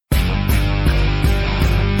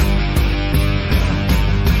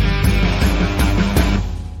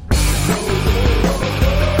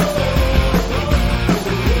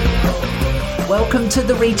welcome to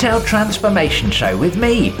the Retail Transformation Show with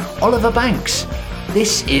me, Oliver Banks.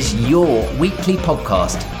 This is your weekly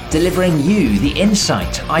podcast, delivering you the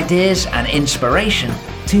insight, ideas and inspiration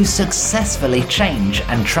to successfully change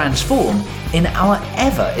and transform in our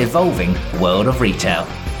ever-evolving world of retail.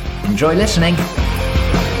 Enjoy listening.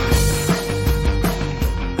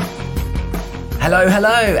 Hello,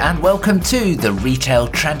 and welcome to the Retail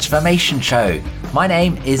Transformation Show. My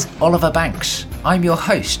name is Oliver Banks. I'm your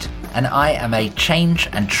host, and I am a change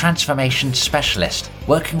and transformation specialist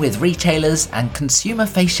working with retailers and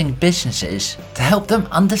consumer-facing businesses to help them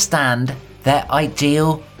understand their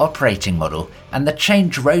ideal operating model and the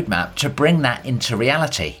change roadmap to bring that into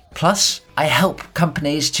reality. Plus, I help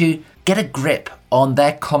companies to get a grip on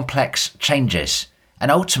their complex changes and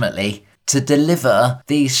ultimately to deliver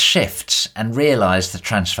these shifts and realize the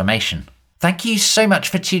transformation. Thank you so much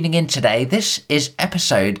for tuning in today. This is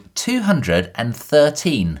episode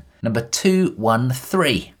 213, number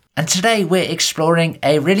 213. And today we're exploring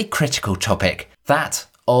a really critical topic, that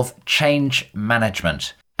of change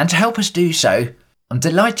management. And to help us do so, I'm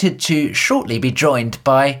delighted to shortly be joined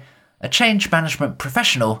by a change management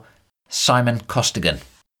professional, Simon Costigan.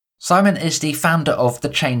 Simon is the founder of the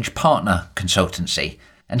Change Partner Consultancy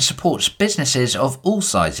and supports businesses of all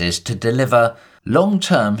sizes to deliver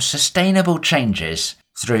long-term sustainable changes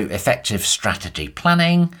through effective strategy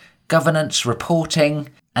planning, governance reporting,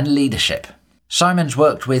 and leadership. Simon's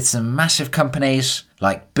worked with some massive companies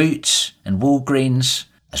like Boots and Walgreens,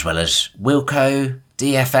 as well as Wilko,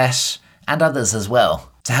 DFS, and others as well,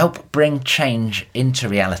 to help bring change into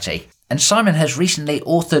reality. And Simon has recently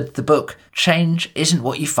authored the book, Change Isn't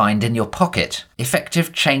What You Find in Your Pocket: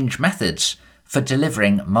 Effective Change Methods for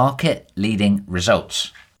Delivering Market-Leading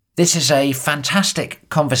Results. This is a fantastic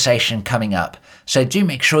conversation coming up, so do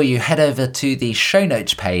make sure you head over to the show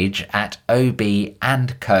notes page at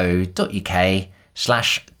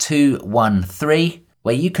obandco.uk/213,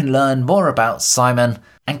 where you can learn more about Simon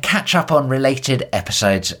and catch up on related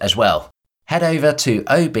episodes as well. Head over to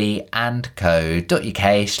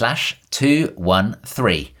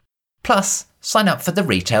obandco.uk/213. Plus, sign up for the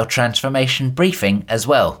Retail Transformation Briefing as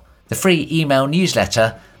well, the free email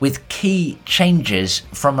newsletter with key changes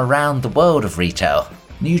from around the world of retail.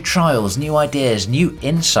 New trials, new ideas, new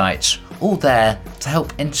insights, all there to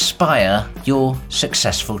help inspire your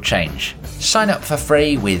successful change. Sign up for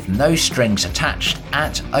free with no strings attached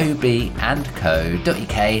at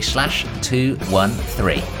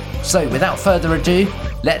obandco.uk/213. So without further ado,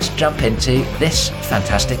 let's jump into this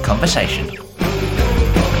fantastic conversation.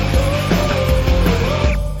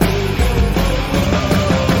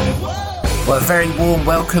 Well, a very warm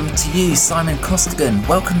welcome to you, Simon Costigan.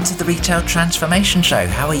 Welcome to the Retail Transformation Show.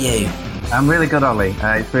 How are you? I'm really good, Ollie.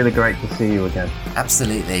 It's really great to see you again.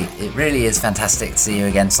 Absolutely. It really is fantastic to see you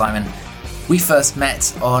again, Simon. We first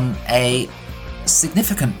met on a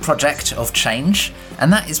significant project of change,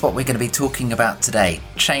 and that is what we're going to be talking about today.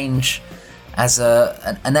 Change as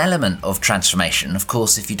an element of transformation. Of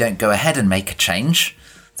course, if you don't go ahead and make a change,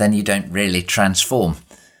 then you don't really transform.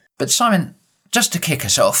 But Simon, just to kick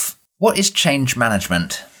us off, what is change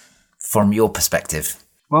management from your perspective?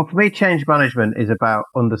 Well, for me, change management is about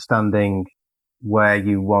understanding where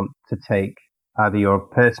you want to take either your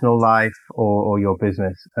personal life or your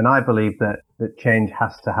business. And I believe that change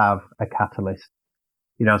has to have a catalyst.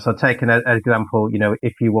 So taking an example,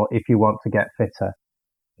 if you want to get fitter,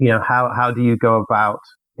 how do you go about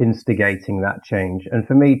instigating that change? And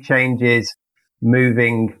for me, change is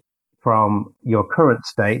moving from your current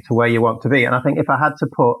state to where you want to be. And I think if I had to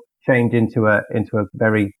put change into a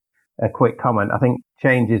very quick comment, I think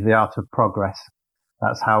change is the art of progress.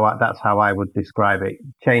 That's how I would describe it.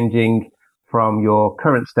 Changing from your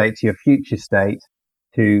current state to your future state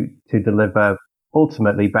to deliver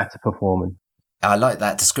ultimately better performance. I like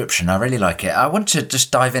that description. I really like it. I want to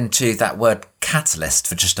just dive into that word catalyst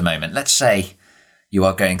for just a moment. Let's say you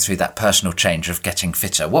are going through that personal change of getting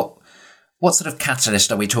fitter. What sort of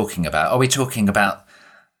catalyst are we talking about? Are we talking about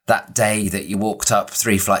that day that you walked up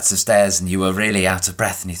 3 flights of stairs and you were really out of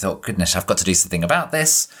breath and you thought, goodness, I've got to do something about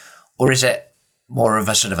this? Or is it more of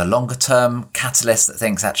a sort of a longer term catalyst that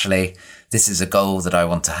thinks, actually, this is a goal that I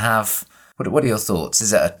want to have? What are your thoughts?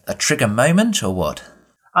 Is it a trigger moment or what?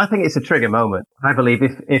 I think it's a trigger moment. I believe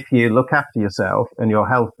if you look after yourself and you're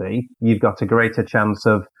healthy, you've got a greater chance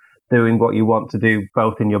of doing what you want to do,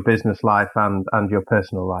 both in your business life and your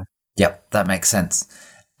personal life. Yep, that makes sense.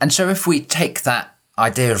 And so if we take that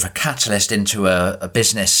idea of a catalyst into a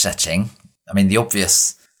business setting, I mean, the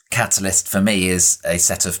obvious catalyst for me is a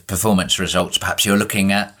set of performance results. Perhaps you're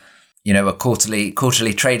looking at, a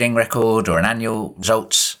quarterly trading record or an annual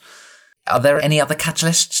results. Are there any other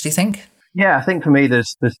catalysts, do you think? Yeah, I think for me,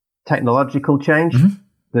 there's technological change, Hmm.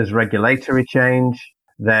 there's regulatory change,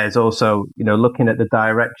 there's also, looking at the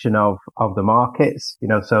direction of the markets,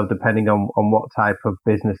 so depending on what type of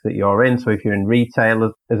business that you're in. So if you're in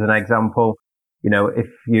retail, as an example, if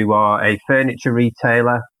you are a furniture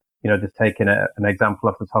retailer, just taking an example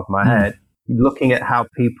off the top of my head, looking at how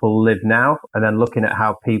people live now and then looking at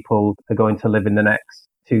how people are going to live in the next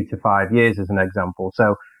 2 to 5 years as an example.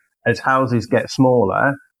 So as houses get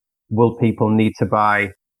smaller, will people need to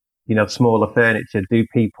buy, smaller furniture? Do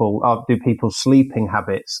people's sleeping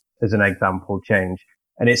habits, as an example, change?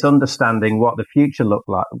 And it's understanding what the future looks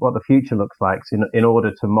like in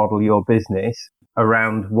order to model your business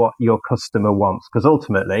around what your customer wants. Because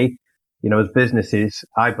ultimately, as businesses,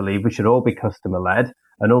 I believe we should all be customer led.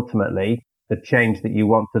 And ultimately, the change that you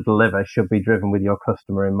want to deliver should be driven with your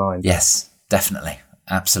customer in mind. Yes, definitely.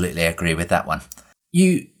 Absolutely agree with that one.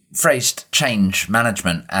 You phrased change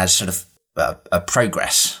management as sort of a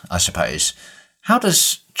progress, I suppose. How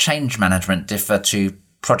does change management differ to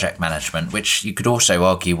project management, which you could also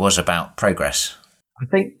argue was about progress? I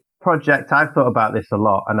think I've thought about this a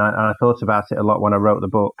lot, and I thought about it a lot when I wrote the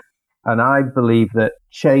book. And I believe that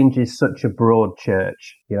change is such a broad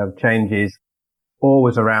church. Change is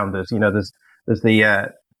always around us. There's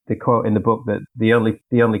the quote in the book that the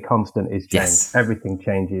only constant is change. Yes. Everything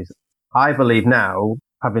changes. I believe now,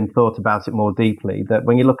 having thought about it more deeply, that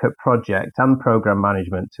when you look at project and program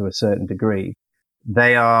management to a certain degree,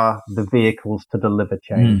 they are the vehicles to deliver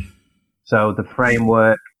change. So the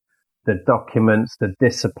framework, the documents, the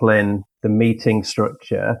discipline, the meeting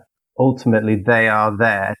structure, ultimately they are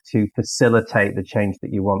there to facilitate the change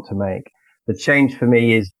that you want to make. The change for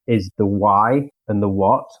me is the why and the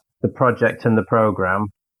what. The project and the program,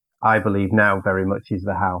 I believe now very much, is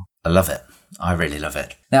the how. I love it. I really love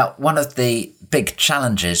it. Now, one of the big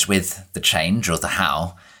challenges with the change, or the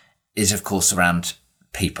how, is of course around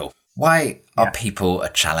people. Why are people a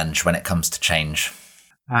challenge when it comes to change?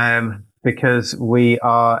 Because we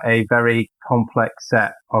are a very complex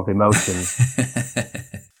set of emotions.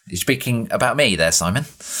 You're speaking about me there, Simon.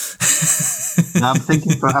 I'm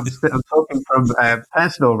talking from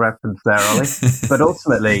personal reference there, Ollie. But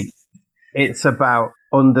ultimately, it's about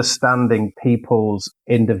understanding people's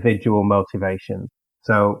individual motivation.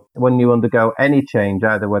 So when you undergo any change,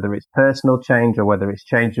 either whether it's personal change or whether it's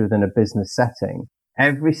change within a business setting,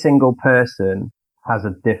 every single person has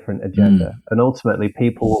a different agenda. And ultimately,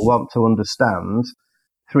 people will want to understand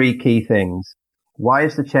three key things. Why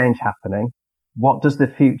is the change happening? What does the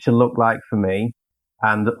future look like for me?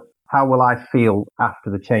 And how will I feel after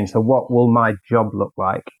the change? So what will my job look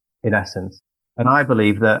like, in essence? And I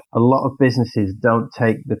believe that a lot of businesses don't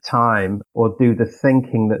take the time or do the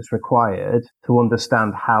thinking that's required to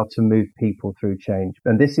understand how to move people through change.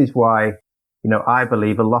 And this is why, I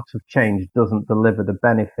believe a lot of change doesn't deliver the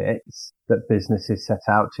benefits that businesses set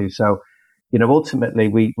out to. So, ultimately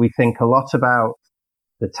we think a lot about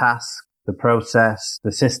the task, the process,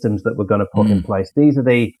 the systems that we're going to put in place. These are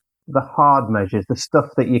the hard measures, the stuff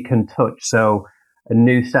that you can touch. So a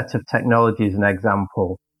new set of technology is an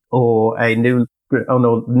example, or new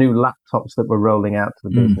laptops that we're rolling out to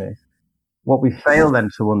the business. What we fail then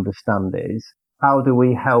to understand is, how do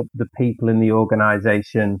we help the people in the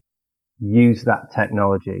organization use that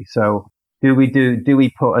technology? So do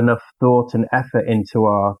we put enough thought and effort into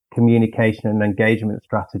our communication and engagement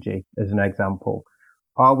strategy, as an example?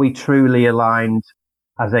 Are we truly aligned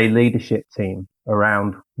as a leadership team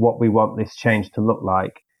around what we want this change to look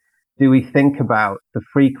like? Do we think about the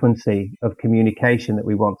frequency of communication that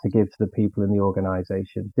we want to give to the people in the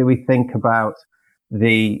organization? Do we think about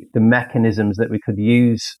the mechanisms that we could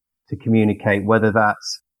use to communicate, whether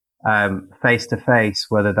that's face to face,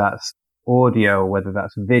 whether that's audio, whether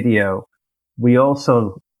that's video? We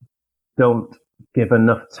also don't give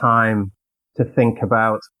enough time to think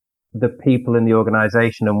about the people in the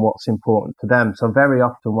organization and what's important to them. So very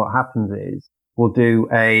often what happens is we'll do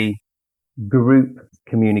a group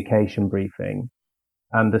communication briefing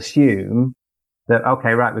and assume that,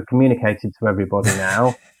 okay, right, we've communicated to everybody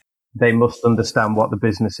now. They must understand what the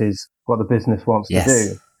business wants to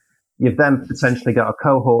do. You've then potentially got a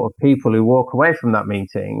cohort of people who walk away from that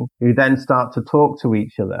meeting, who then start to talk to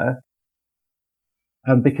each other.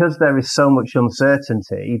 And because there is so much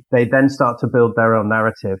uncertainty, they then start to build their own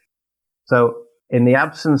narrative. So in the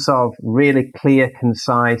absence of really clear,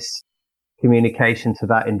 concise communication to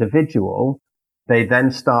that individual, they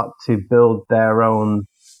then start to build their own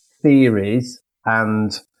theories,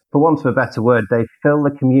 and for want of a better word, they fill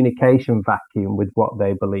the communication vacuum with what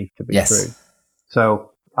they believe to be true.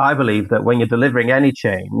 So I believe that when you're delivering any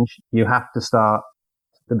change, the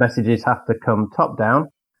messages have to come top down,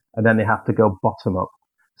 and then they have to go bottom up.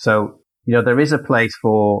 So, there is a place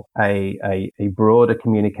for a broader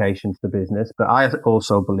communication to the business, but I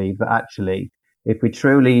also believe that actually, if we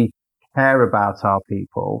truly care about our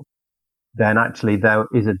people, then actually there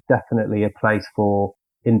is definitely a place for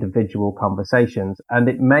individual conversations. And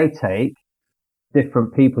it may take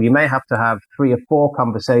different people. You may have to have 3 or 4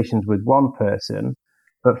 conversations with one person,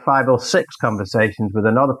 but 5 or 6 conversations with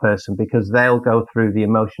another person, because they'll go through the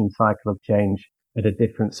emotion cycle of change at a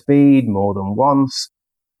different speed more than once.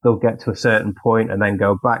 They'll get to a certain point and then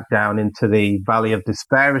go back down into the valley of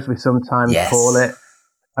despair, as we sometimes call it.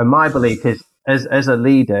 And my belief is, as a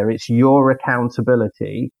leader, it's your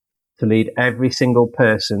accountability to lead every single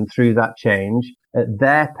person through that change at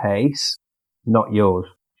their pace, not yours.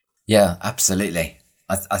 Yeah, absolutely.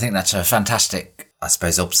 I think that's a fantastic, I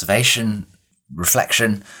suppose, observation,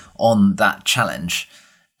 reflection on that challenge.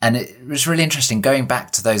 And it was really interesting going back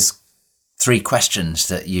to those 3 questions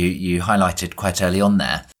that you highlighted quite early on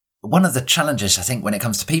there. One of the challenges, I think, when it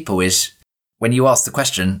comes to people is when you ask the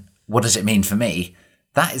question, what does it mean for me?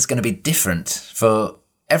 That is going to be different for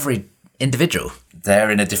every individual.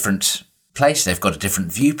 They're in a different place. They've got a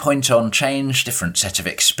different viewpoint on change, different set of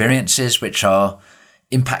experiences, which are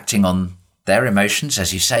impacting on their emotions,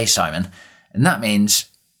 as you say, Simon. And that means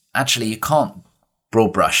actually you can't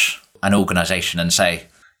broad brush an organisation and say,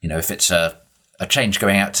 if it's a change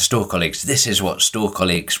going out to store colleagues, this is what store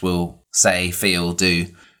colleagues will say, feel, do,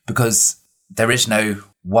 because there is no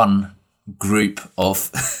one group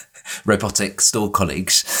of robotic store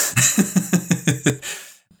colleagues.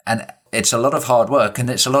 And it's a lot of hard work, and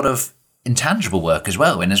it's a lot of intangible work as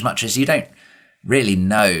well, in as much as you don't really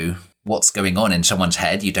know what's going on in someone's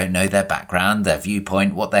head. You don't know their background, their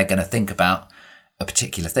viewpoint, what they're going to think about a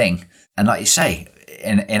particular thing. And like you say,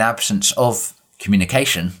 in absence of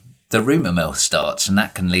communication, the rumour mill starts, and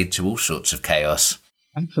that can lead to all sorts of chaos.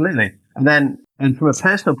 Absolutely. And from a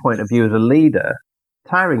personal point of view as a leader,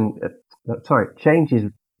 change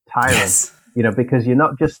is tiring, Yes. Because you're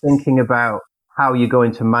not just thinking about how you're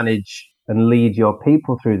going to manage and lead your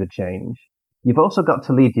people through the change. You've also got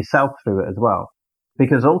to lead yourself through it as well,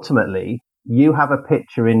 because ultimately you have a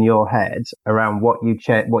picture in your head around what you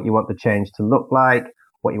want the change to look like,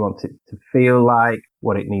 what you want it to feel like,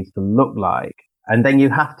 what it needs to look like. And then you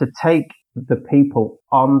have to take the people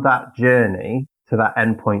on that journey to that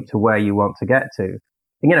endpoint, to where you want to get to.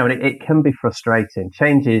 And it can be frustrating.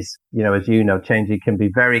 Change is, change can be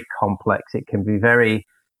very complex. It can be very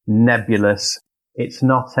nebulous. It's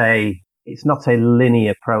not a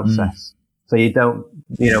linear process. So you don't,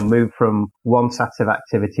 move from one set of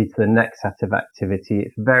activity to the next set of activity.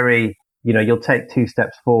 It's very, you'll take 2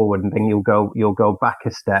 steps forward, and then you'll go back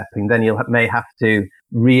a step, and then may have to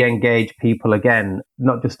re-engage people again,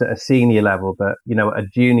 not just at a senior level, but, at a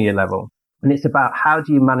junior level. And it's about how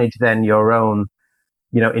do you manage then your own,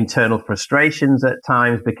 internal frustrations at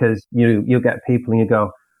times, because you'll get people and you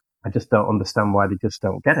go, I just don't understand why they just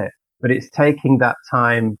don't get it. But it's taking that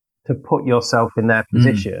time to put yourself in their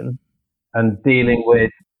position and dealing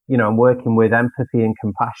with, and working with empathy and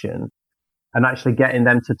compassion, and actually getting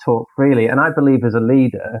them to talk freely. And I believe as a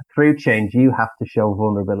leader, through change, you have to show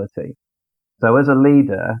vulnerability. So as a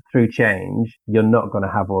leader, through change, you're not going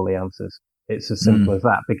to have all the answers. It's as simple as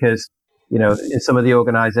that, because in some of the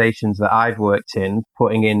organizations that I've worked in,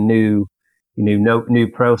 putting in new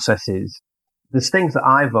processes, there's things that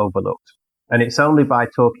I've overlooked. And it's only by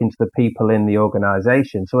talking to the people in the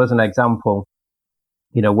organization. So as an example,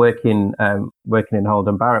 working in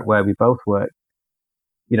Holden Barrett, where we both work,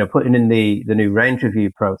 putting in the new range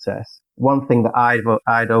review process, one thing that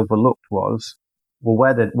I'd overlooked was, well,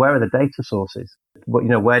 where are the data sources?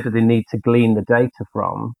 Where do they need to glean the data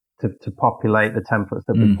from to populate the templates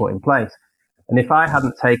that we put in place? And if I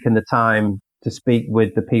hadn't taken the time to speak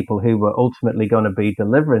with the people who were ultimately going to be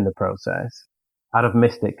delivering the process, I'd have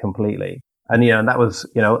missed it completely. And, and that was,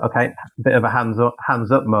 okay, a bit of a hands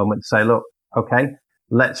up moment to say, look, okay,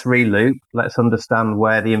 let's reloop, let's understand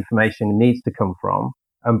where the information needs to come from.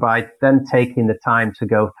 And by then taking the time to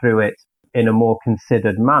go through it in a more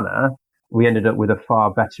considered manner, we ended up with a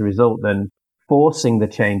far better result than forcing the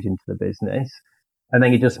change into the business. And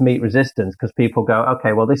then you just meet resistance, because people go,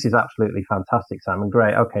 okay, well, this is absolutely fantastic, Simon.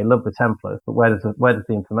 Great. Okay. Love the template, but where does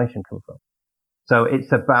the information come from? So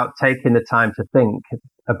it's about taking the time to think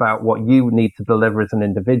about what you need to deliver as an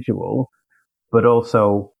individual, but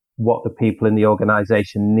also what the people in the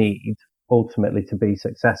organization need ultimately to be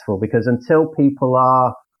successful. Because until people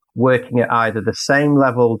are working at either the same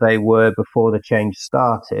level they were before the change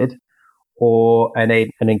started, or an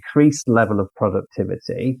increased level of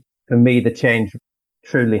productivity, for me, the change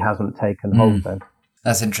truly hasn't taken hold then.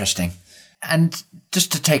 That's interesting. And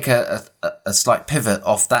just to take a slight pivot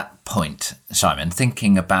off that point, Simon,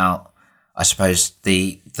 thinking about, I suppose,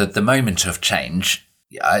 the moment of change.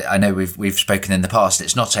 I know we've spoken in the past.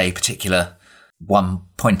 It's not a particular one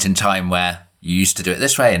point in time where you used to do it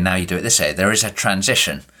this way and now you do it this way. There is a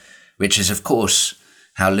transition, which is, of course,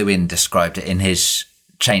 how Lewin described it in his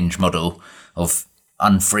change model of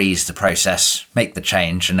unfreeze the process, make the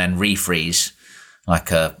change, and then refreeze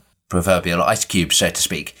like a proverbial ice cube, so to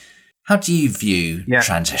speak. How do you view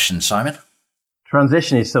transition, Simon?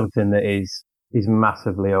 Transition is something that is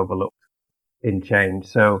massively overlooked in change.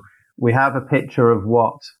 So we have a picture of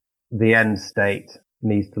what the end state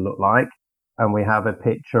needs to look like, and we have a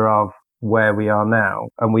picture of where we are now.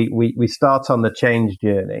 And we start on the change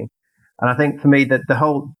journey. And I think for me that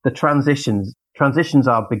the transitions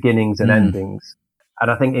are beginnings and endings. And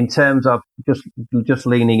I think in terms of just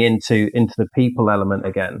leaning into the people element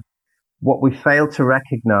again, what we fail to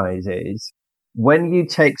recognize is when you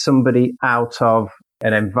take somebody out of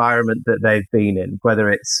an environment that they've been in,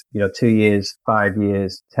 whether it's, 2 years, 5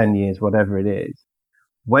 years, 10 years, whatever it is,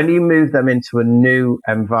 when you move them into a new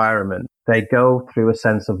environment, they go through a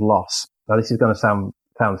sense of loss. Now, this is going to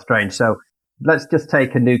sound strange. So let's just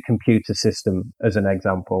take a new computer system as an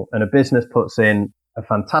example. And a business puts in a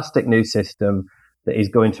fantastic new system that is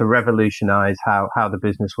going to revolutionize how the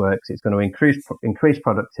business works. It's going to increase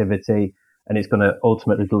productivity, and it's going to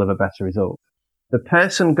ultimately deliver better results. The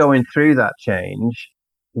person going through that change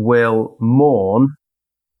will mourn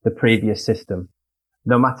the previous system.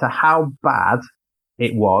 No matter how bad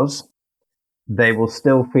it was, they will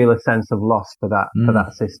still feel a sense of loss for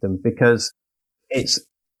that system, because it's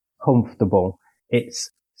comfortable,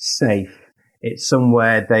 it's safe, it's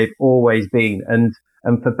somewhere they've always been. And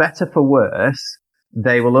for better, for worse,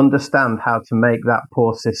 they will understand how to make that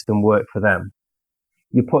poor system work for them.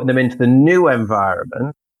 You're putting them into the new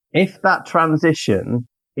environment. If that transition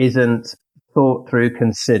isn't thought through,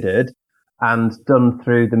 considered, and done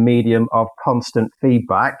through the medium of constant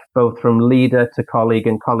feedback, both from leader to colleague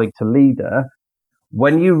and colleague to leader,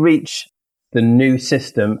 when you reach the new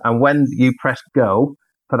system and when you press go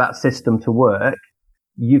for that system to work,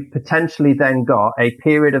 you've potentially then got a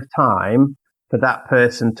period of time for that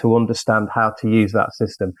person to understand how to use that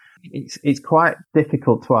system. It's quite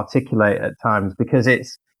difficult to articulate at times, because it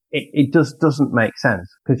just doesn't make sense,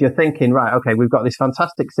 because you're thinking, right, okay, we've got this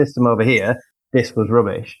fantastic system over here. This was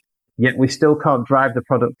rubbish. Yet we still can't drive the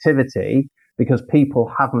productivity because people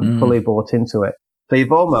haven't fully bought into it. So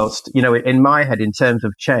you've almost, in my head, in terms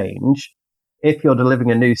of change, if you're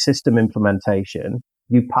delivering a new system implementation,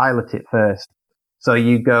 you pilot it first. So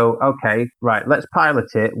you go, okay, right, let's pilot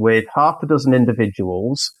it with half a dozen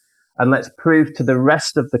individuals, and let's prove to the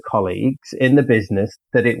rest of the colleagues in the business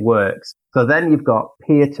that it works. So then you've got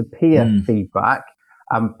peer-to-peer feedback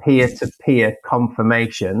and peer-to-peer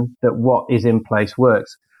confirmation that what is in place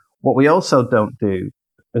works. What we also don't do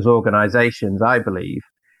as organizations, I believe,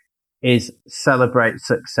 is celebrate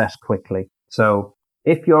success quickly. So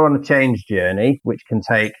if you're on a change journey, which can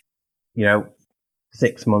take,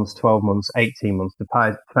 6 months, 12 months, 18 months,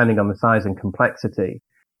 depending on the size and complexity,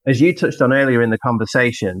 as you touched on earlier in the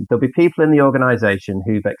conversation, there'll be people in the organization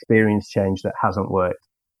who've experienced change that hasn't worked.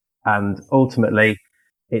 And ultimately,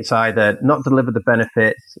 it's either not delivered the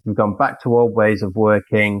benefits, we've gone back to old ways of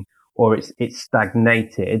working, or it's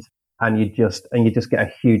stagnated, and you just get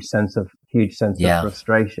a huge sense of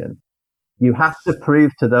frustration. You have to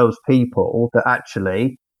prove to those people that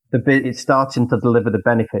actually it's starting to deliver the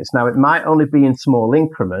benefits. Now, it might only be in small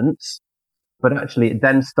increments, but actually it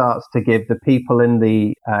then starts to give the people in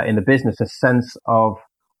the business a sense of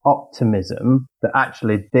optimism that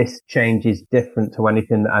actually this change is different to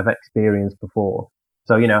anything that I've experienced before.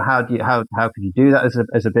 So, how could you do that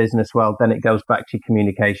as a business? Well, then it goes back to your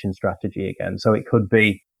communication strategy again. So it could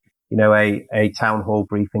be, a town hall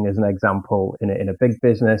briefing as an example in a big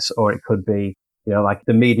business, or it could be, like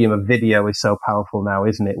the medium of video is so powerful now,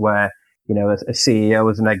 isn't it? Where, a CEO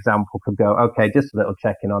as an example could go, okay, just a little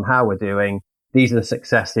check-in on how we're doing. These are the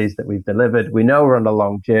successes that we've delivered. We know we're on a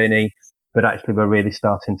long journey, but actually we're really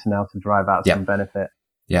starting to drive out some benefit.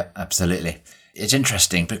 Yeah, absolutely. It's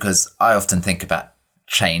interesting because I often think about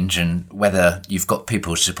change and whether you've got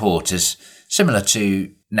people's support is similar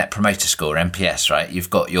to Net Promoter Score, NPS, right? You've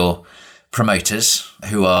got your promoters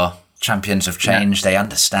who are champions of change. They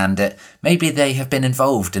understand it. Maybe they have been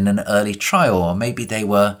involved in an early trial, or maybe they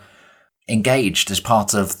were engaged as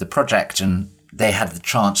part of the project and they had the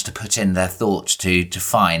chance to put in their thoughts to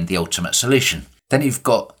find the ultimate solution. Then you've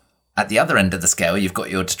got, at the other end of the scale, you've got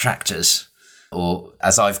your detractors, or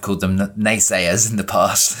as I've called them, naysayers in the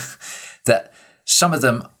past, that some of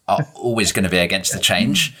them are always going to be against the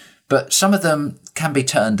change, But some of them can be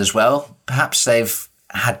turned as well. Perhaps they've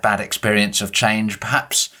had bad experience of change.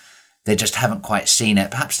 Perhaps they just haven't quite seen it.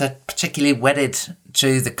 Perhaps they're particularly wedded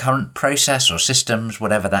to the current process or systems,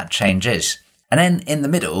 whatever that change is. And then in the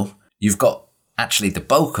middle, you've got actually the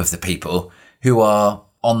bulk of the people who are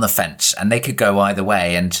on the fence, and they could go either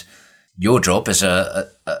way. And your job as a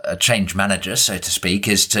change manager, so to speak,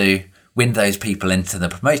 is to win those people into the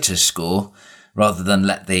promoters score rather than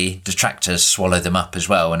let the detractors swallow them up as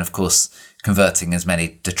well. And of course, converting as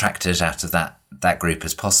many detractors out of that group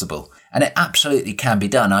as possible. And it absolutely can be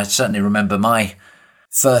done. I certainly remember my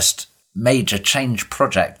first major change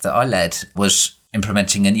project that I led was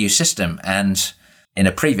implementing a new system. And in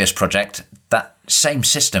a previous project, that same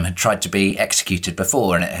system had tried to be executed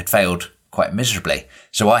before and it had failed quite miserably.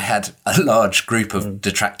 So I had a large group of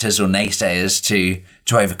detractors or naysayers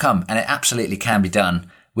to overcome. And it absolutely can be done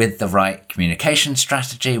with the right communication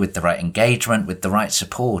strategy, with the right engagement, with the right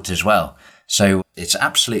support as well. So it's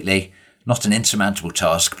absolutely not an insurmountable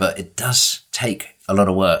task, but it does take a lot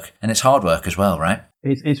of work, and it's hard work as well, right?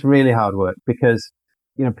 It's really hard work because,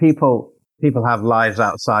 people have lives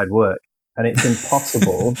outside work, and it's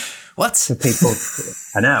impossible What? for people.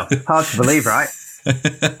 I know, hard to believe, right?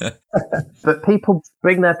 But people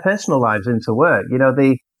bring their personal lives into work.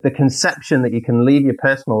 The conception that you can leave your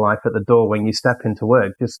personal life at the door when you step into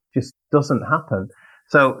work just doesn't happen.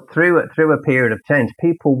 So through a period of change,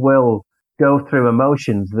 people will go through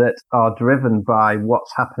emotions that are driven by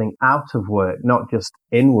what's happening out of work, not just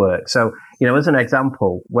in work. So, as an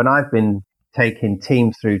example, when I've been taking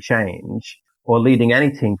teams through change or leading any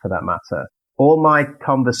team for that matter, all my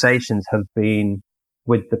conversations have been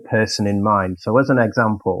with the person in mind. So as an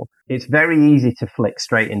example, it's very easy to flick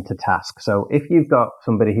straight into task. So if you've got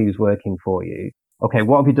somebody who's working for you, okay,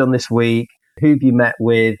 what have you done this week? Who have you met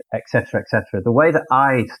with, et cetera, et cetera. The way that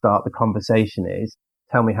I start the conversation is,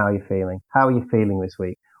 tell me how you're feeling. How are you feeling this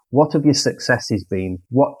week? What have your successes been?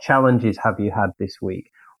 What challenges have you had this week?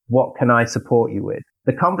 What can I support you with?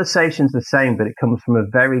 The conversation's the same, but it comes from a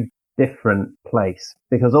very different place,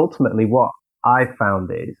 because ultimately what I've found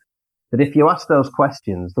is that if you ask those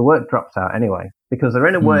questions, the work drops out anyway, because they're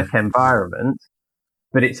in a work environment,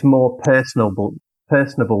 but it's more personable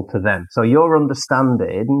to them. So you're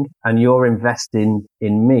understanding and you're investing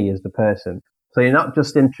in me as the person. So you're not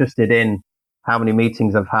just interested in how many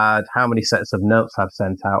meetings I've had, how many sets of notes I've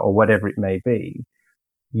sent out, or whatever it may be.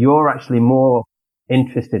 You're actually more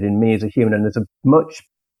interested in me as a human, and there's a much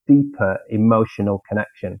deeper emotional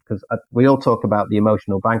connection, because we all talk about the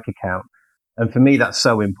emotional bank account. And for me, that's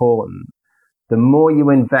so important. The more you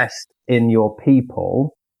invest in your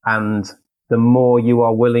people and the more you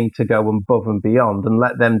are willing to go above and beyond and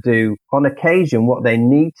let them do on occasion what they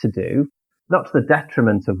need to do, not to the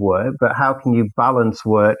detriment of work, but how can you balance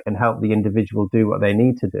work and help the individual do what they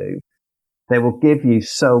need to do? They will give you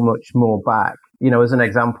so much more back. As an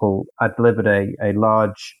example, I delivered a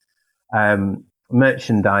large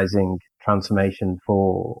merchandising transformation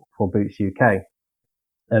for Boots UK.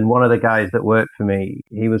 And one of the guys that worked for me,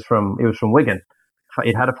 he was from Wigan. In fact,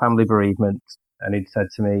 he'd had a family bereavement, and he'd said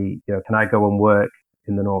to me, can I go and work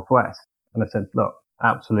in the Northwest? And I said, look,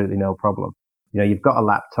 absolutely no problem. You've got a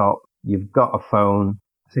laptop, you've got a phone.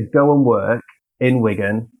 I said, go and work in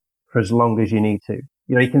Wigan for as long as you need to.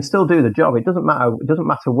 You can still do the job. It doesn't matter. It doesn't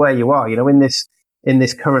matter where you are. In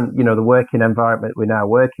this current, the working environment we're now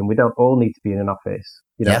working, we don't all need to be in an office,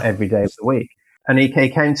 every day of the week. And he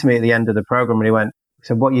came to me at the end of the program and he went,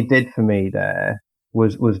 so what you did for me there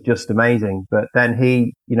was just amazing. But then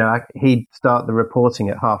he'd start the reporting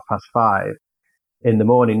at 5:30 in the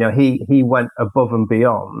morning. He went above and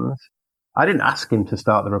beyond. I didn't ask him to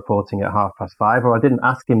start the reporting at 5:30, or I didn't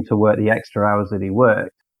ask him to work the extra hours that he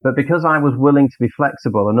worked. But because I was willing to be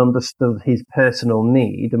flexible and understood his personal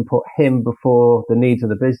need and put him before the needs of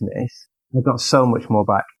the business, I got so much more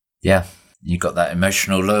back. Yeah, you got that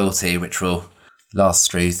emotional loyalty, which will last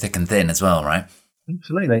through thick and thin as well, right?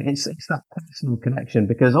 Absolutely. It's that personal connection,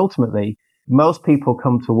 because ultimately most people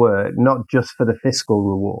come to work not just for the fiscal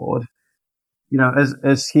reward.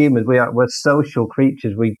 As humans, we're social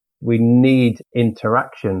creatures. We need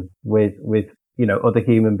interaction with other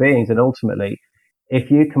human beings. And ultimately, if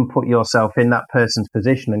you can put yourself in that person's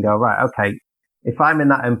position and go, right, okay, if I'm in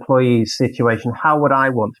that employee's situation, how would I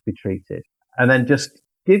want to be treated? And then just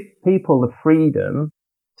give people the freedom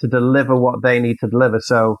to deliver what they need to deliver.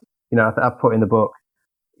 So, I've put in the book,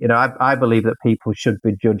 I believe that people should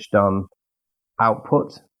be judged on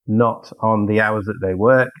output, not on the hours that they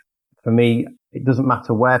work. For me, it doesn't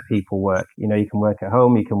matter where people work. You can work at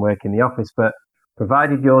home, you can work in the office, but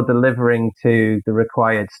provided you're delivering to the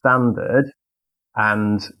required standard,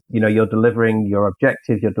 and, you're delivering your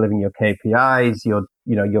objectives, you're delivering your KPIs,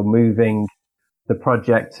 you're moving the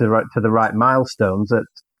project to the right milestones at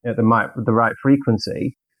the right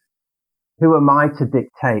frequency. Who am I to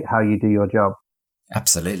dictate how you do your job?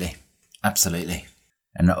 Absolutely.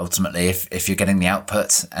 And ultimately, if you're getting the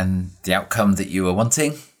output and the outcome that you were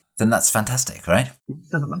wanting, then that's fantastic, right? It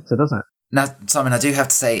doesn't matter, does it? Now, Simon, I do have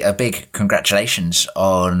to say a big congratulations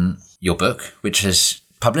on your book, which is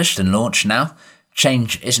published and launched now.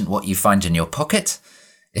 Change Isn't What You Find in Your Pocket.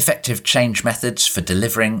 Effective Change Methods for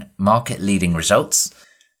Delivering Market-Leading Results.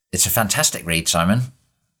 It's a fantastic read, Simon.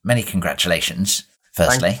 Many congratulations,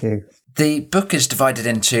 firstly. Thank you. The book is divided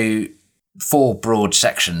into 4 broad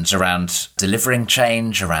sections around delivering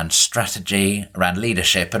change, around strategy, around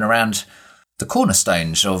leadership, and around the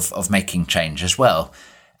cornerstones of making change as well.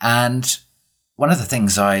 And one of the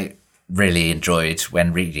things I really enjoyed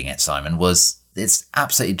when reading it, Simon, was it's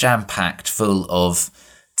absolutely jam-packed full of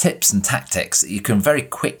tips and tactics that you can very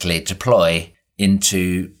quickly deploy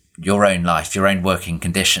into your own life, your own working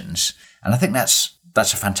conditions. And I think that's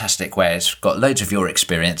a fantastic way. It's got loads of your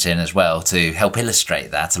experience in as well to help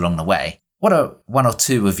illustrate that along the way. What are 1 or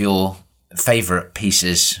 2 of your favourite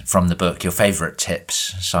pieces from the book, your favourite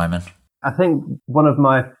tips, Simon? I think one of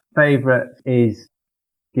my favourites is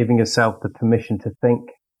giving yourself the permission to think.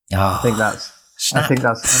 Oh, I think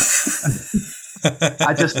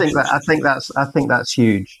that's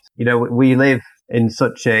huge. We live in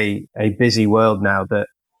such a busy world now that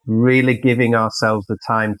really giving ourselves the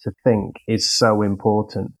time to think is so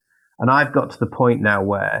important. And I've got to the point now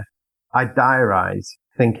where I diarize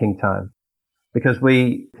thinking time, because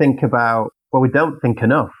we think about, we don't think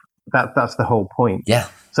enough. That's the whole point. Yeah.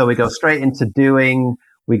 So we go straight into doing,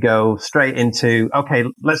 we go straight into, okay,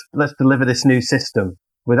 let's deliver this new system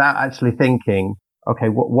without actually thinking, okay,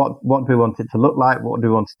 what do we want it to look like? What do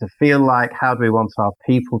we want it to feel like? How do we want our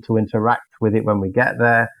people to interact with it when we get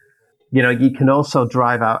there? You can also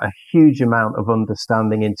drive out a huge amount of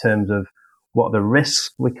understanding in terms of what the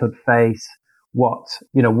risks we could face, what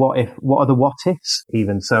are the what ifs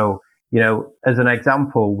even. So, as an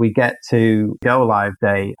example, we get to go live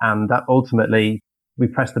day and that ultimately we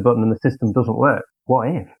press the button and the system doesn't work. What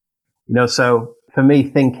if? So for me,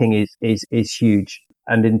 thinking is huge.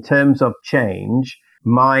 And in terms of change,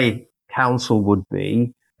 my counsel would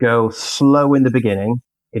be go slow in the beginning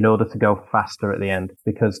in order to go faster at the end,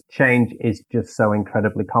 because change is just so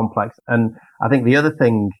incredibly complex. And I think the other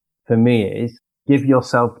thing for me is give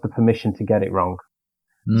yourself the permission to get it wrong.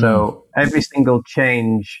 So every single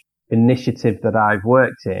change initiative that I've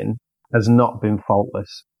worked in has not been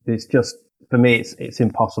faultless. It's just, for me, it's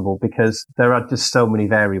impossible because there are just so many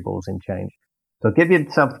variables in change. So give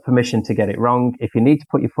yourself the permission to get it wrong. If you need to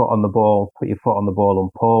put your foot on the ball, put your foot on the ball and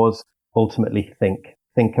pause. Ultimately think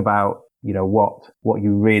about, what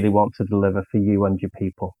you really want to deliver for you and your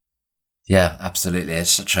people. Yeah, absolutely.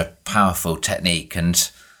 It's such a powerful technique.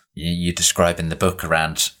 And you describe in the book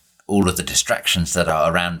around all of the distractions that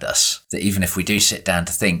are around us, that even if we do sit down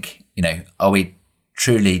to think, are we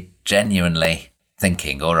truly, genuinely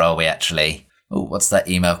thinking, or are we actually, oh, what's that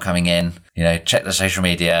email coming in? Check the social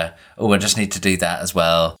media. Oh, I just need to do that as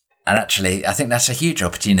well. And actually, I think that's a huge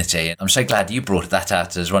opportunity. I'm so glad you brought that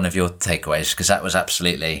out as one of your takeaways, because that was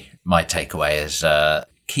absolutely my takeaway as a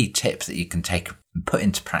key tip that you can take and put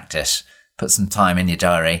into practice. Put some time in your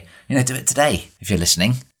diary. Do it today if you're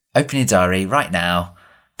listening. Open your diary right now.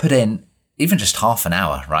 Put in even just half an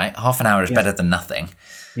hour, right? Half an hour is better than nothing.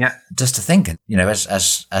 Yeah. Just to think,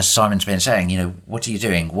 as Simon's been saying, what are you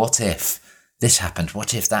doing? What if this happened?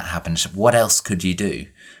 What if that happens? What else could you do?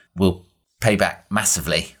 Will pay back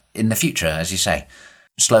massively in the future, as you say.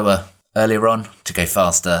 Slower earlier on to go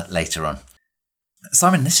faster later on.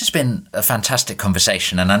 Simon, this has been a fantastic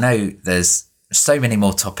conversation, and I know there's so many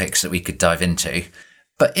more topics that we could dive into.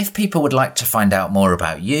 But if people would like to find out more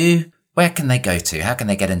about you, where can they go to? How can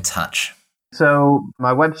they get in touch? So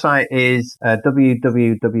my website is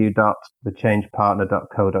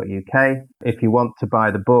www.thechangepartner.co.uk. If you want to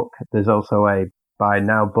buy the book, there's also a buy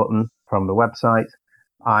now button from the website.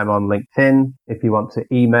 I'm on LinkedIn. If you want to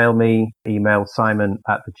email me, email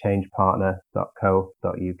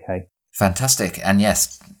simon@thechangepartner.co.uk. Fantastic. And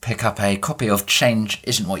yes, pick up a copy of Change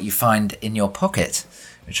Isn't What You Find in Your Pocket,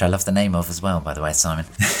 which I love the name of as well, by the way, Simon.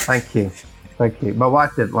 Thank you. My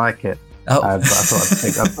wife didn't like it. Oh. But I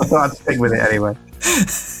thought I'd stick with it anyway.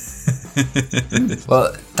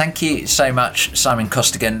 Well, thank you so much, Simon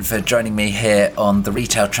Costigan, for joining me here on the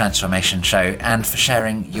Retail Transformation Show and for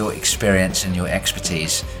sharing your experience and your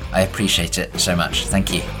expertise. I appreciate it so much.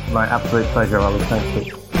 Thank you. My absolute pleasure, Oliver. Thank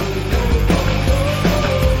you.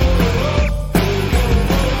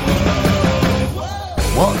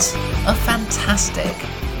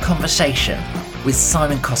 fantastic conversation with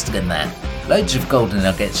Simon Costigan there. Loads of golden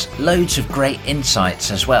nuggets, loads of great insights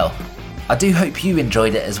as well. I do hope you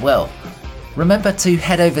enjoyed it as well. Remember to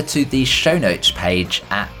head over to the show notes page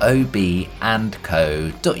at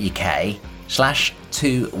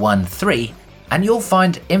obandco.uk/213 and you'll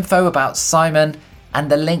find info about Simon and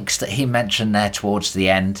the links that he mentioned there towards the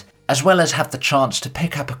end, as well as have the chance to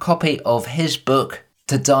pick up a copy of his book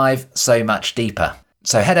to dive so much deeper.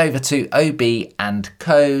 So head over to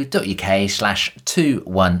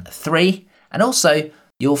obandco.uk/213 and also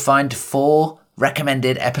you'll find 4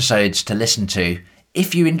 recommended episodes to listen to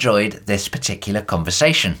if you enjoyed this particular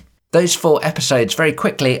conversation. Those 4 episodes very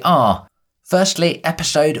quickly are, firstly,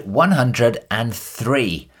 episode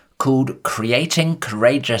 103 called Creating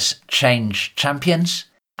Courageous Change Champions,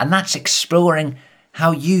 and that's exploring how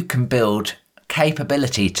you can build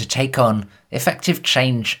capability to take on effective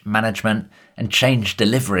change management and change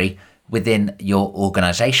delivery within your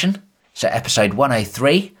organisation. So episode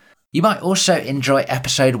 103. You might also enjoy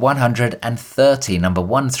episode 130, number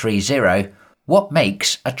 130, What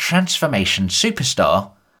Makes a Transformation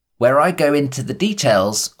Superstar, where I go into the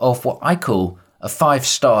details of what I call a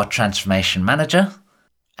 5-star transformation manager.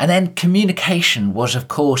 And then communication was of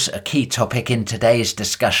course a key topic in today's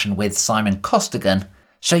discussion with Simon Costigan.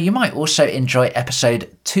 So you might also enjoy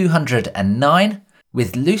episode 209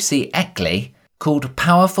 with Lucy Eckley called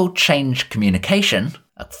Powerful Change Communication,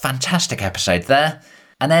 a fantastic episode there.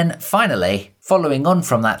 And then finally, following on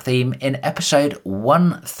from that theme, in episode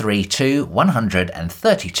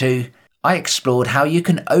 132, I explored how you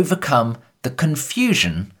can overcome the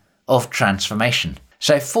confusion of transformation.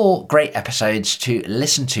 So 4 great episodes to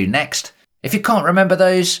listen to next. If you can't remember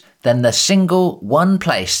those, then the single one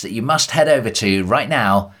place that you must head over to right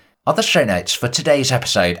now are the show notes for today's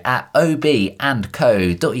episode at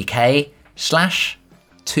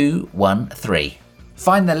obandco.uk/213.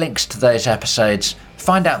 Find the links to those episodes,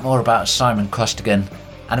 find out more about Simon Costigan,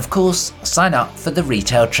 and of course, sign up for the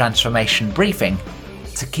Retail Transformation Briefing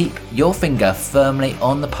to keep your finger firmly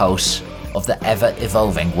on the pulse of the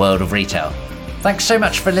ever-evolving world of retail. Thanks so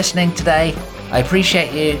much for listening today. I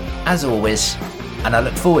appreciate you, as always, and I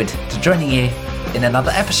look forward to joining you in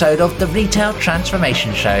another episode of the Retail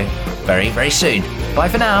Transformation Show very, very soon. Bye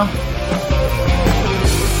for now.